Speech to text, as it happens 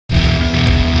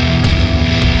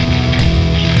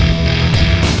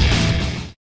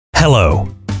Hello,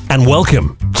 and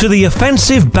welcome to the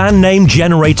Offensive Band Name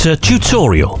Generator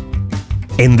tutorial.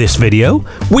 In this video,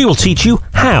 we will teach you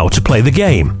how to play the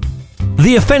game.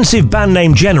 The Offensive Band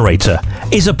Name Generator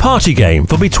is a party game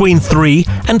for between 3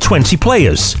 and 20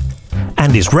 players,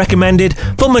 and is recommended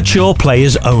for mature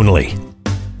players only.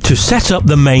 To set up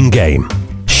the main game,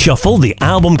 shuffle the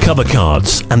album cover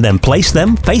cards and then place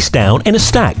them face down in a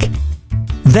stack.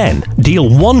 Then deal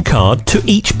one card to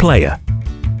each player.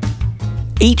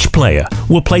 Each player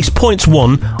will place points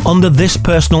 1 under this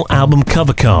personal album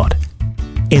cover card.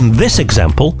 In this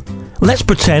example, let's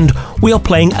pretend we are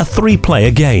playing a 3-player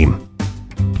game.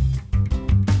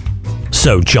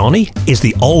 So Johnny is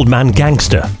the old man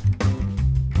gangster.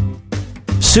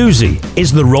 Susie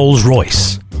is the Rolls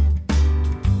Royce.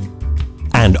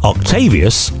 And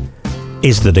Octavius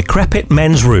is the decrepit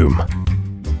men's room.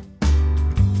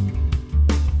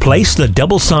 Place the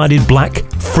double-sided black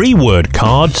free word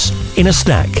cards in a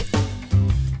stack.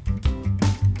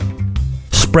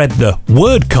 Spread the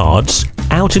word cards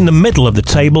out in the middle of the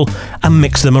table and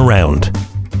mix them around.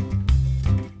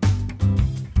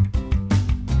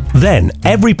 Then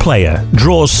every player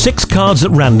draws 6 cards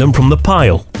at random from the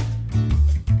pile.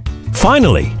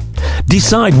 Finally,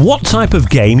 decide what type of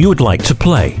game you would like to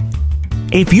play.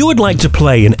 If you would like to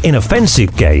play an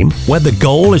inoffensive game where the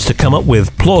goal is to come up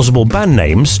with plausible band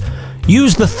names,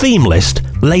 use the theme list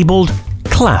labelled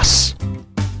Class.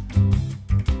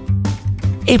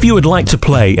 If you would like to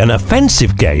play an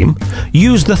offensive game,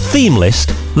 use the theme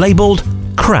list labelled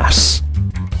Crass.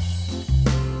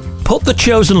 Put the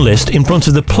chosen list in front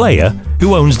of the player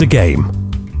who owns the game,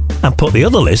 and put the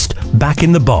other list back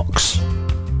in the box.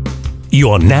 You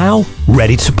are now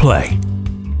ready to play.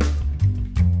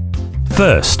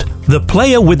 First, the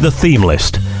player with the theme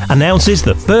list announces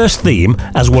the first theme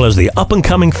as well as the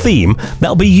up-and-coming theme that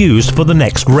will be used for the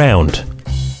next round.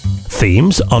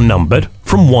 Themes are numbered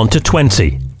from 1 to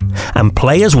 20, and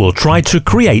players will try to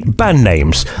create band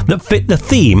names that fit the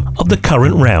theme of the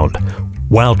current round,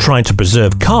 while trying to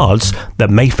preserve cards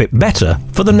that may fit better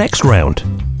for the next round.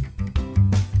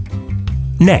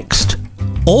 Next,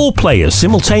 all players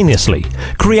simultaneously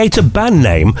create a band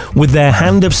name with their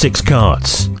hand of 6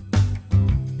 cards.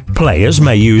 Players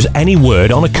may use any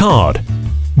word on a card,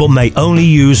 but may only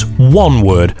use one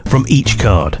word from each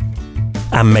card,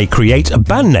 and may create a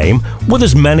band name with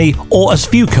as many or as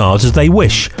few cards as they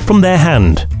wish from their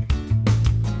hand.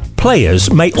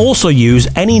 Players may also use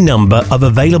any number of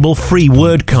available free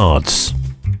word cards.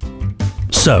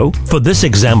 So, for this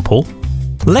example,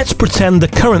 let's pretend the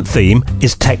current theme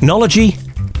is technology,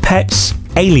 pets,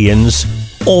 aliens,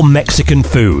 or Mexican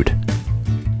food.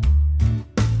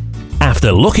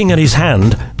 After looking at his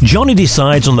hand, Johnny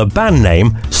decides on the band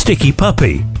name Sticky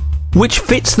Puppy, which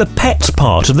fits the pets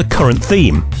part of the current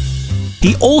theme.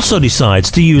 He also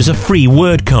decides to use a free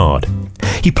word card.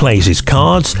 He plays his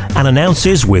cards and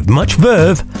announces with much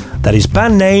verve that his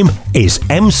band name is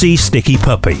MC Sticky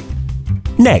Puppy.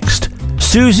 Next,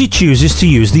 Susie chooses to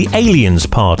use the aliens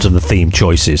part of the theme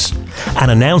choices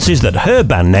and announces that her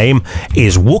band name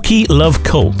is Wookiee Love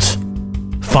Cult.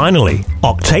 Finally,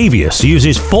 Octavius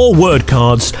uses 4 word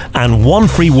cards and 1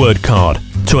 free word card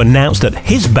to announce that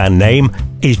his band name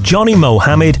is Johnny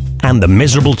Mohammed and the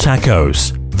Miserable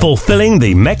Tacos, fulfilling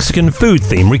the Mexican food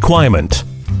theme requirement.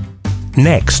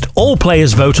 Next, all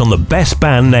players vote on the best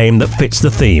band name that fits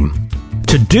the theme.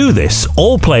 To do this,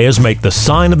 all players make the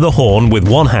sign of the horn with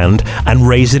one hand and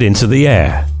raise it into the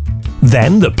air.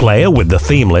 Then the player with the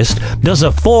theme list does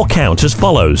a 4 count as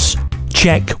follows.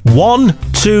 Check 1,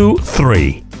 2,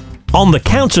 3. On the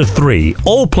count of 3,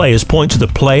 all players point to the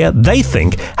player they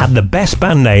think had the best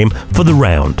band name for the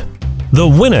round. The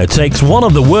winner takes one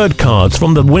of the word cards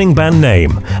from the winning band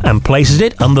name and places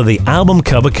it under the album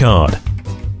cover card.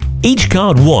 Each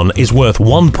card won is worth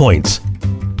 1 point.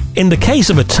 In the case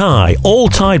of a tie, all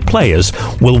tied players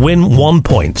will win 1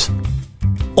 point.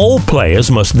 All players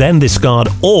must then discard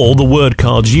all the word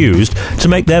cards used to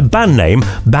make their band name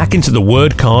back into the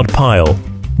word card pile,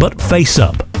 but face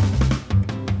up.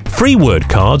 Free word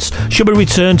cards should be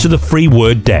returned to the free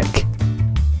word deck.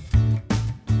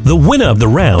 The winner of the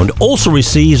round also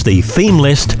receives the theme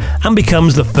list and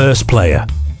becomes the first player.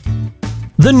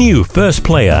 The new first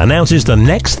player announces the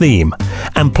next theme,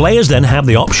 and players then have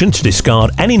the option to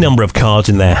discard any number of cards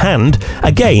in their hand,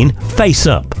 again face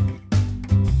up.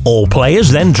 All players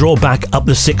then draw back up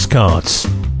the 6 cards.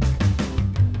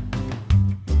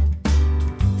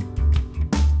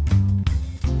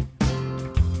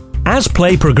 As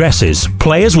play progresses,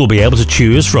 players will be able to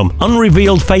choose from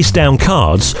unrevealed face-down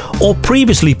cards or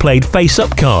previously played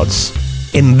face-up cards.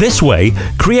 In this way,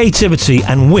 creativity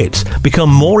and wit become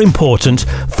more important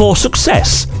for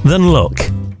success than luck.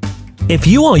 If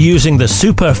you are using the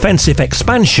Super Offensive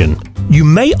expansion, you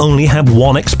may only have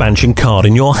one expansion card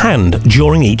in your hand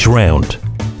during each round.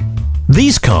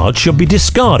 These cards should be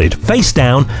discarded face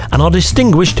down and are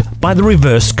distinguished by the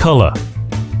reverse colour.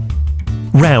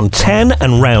 Round 10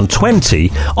 and round 20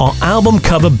 are album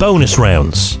cover bonus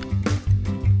rounds.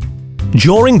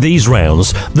 During these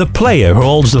rounds, the player who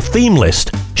holds the theme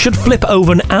list should flip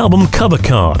over an album cover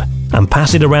card and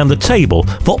pass it around the table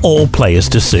for all players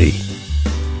to see.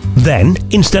 Then,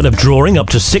 instead of drawing up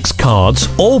to 6 cards,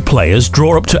 all players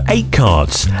draw up to 8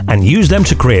 cards and use them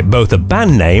to create both a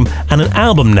band name and an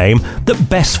album name that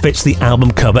best fits the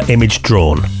album cover image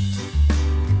drawn.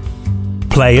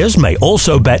 Players may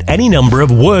also bet any number of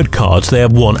word cards they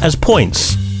have won as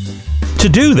points. To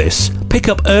do this, pick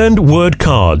up earned word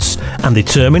cards and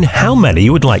determine how many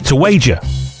you would like to wager.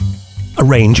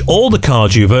 Arrange all the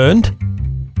cards you've earned.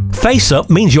 Face up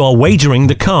means you are wagering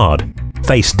the card.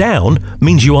 Face down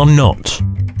means you are not.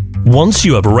 Once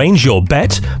you have arranged your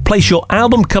bet, place your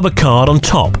album cover card on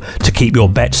top to keep your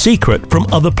bet secret from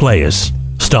other players.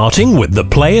 Starting with the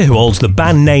player who holds the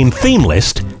band name theme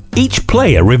list, each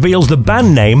player reveals the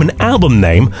band name and album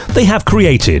name they have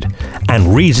created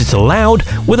and reads it aloud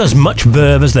with as much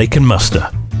verve as they can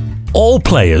muster. All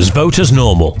players vote as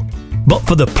normal, but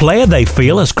for the player they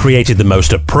feel has created the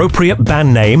most appropriate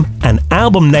band name and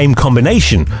album name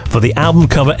combination for the album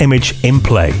cover image in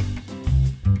play.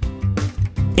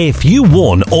 If you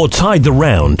won or tied the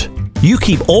round, you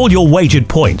keep all your wagered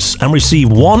points and receive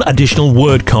 1 additional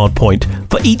word card point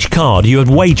for each card you have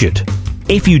wagered.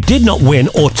 If you did not win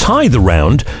or tie the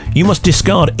round, you must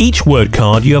discard each word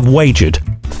card you have wagered,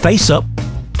 face up,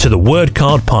 to the word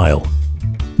card pile.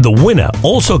 The winner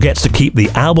also gets to keep the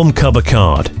album cover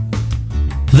card.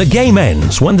 The game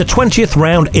ends when the 20th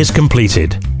round is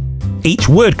completed. Each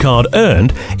word card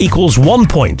earned equals 1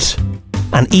 point,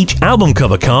 and each album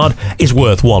cover card is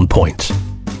worth 1 point.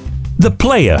 The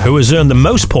player who has earned the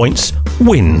most points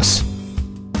wins.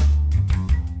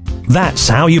 That's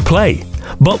how you play.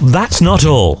 But that's not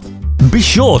all. Be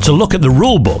sure to look at the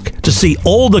rulebook to see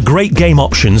all the great game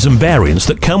options and variants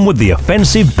that come with the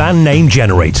Offensive Band Name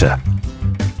Generator.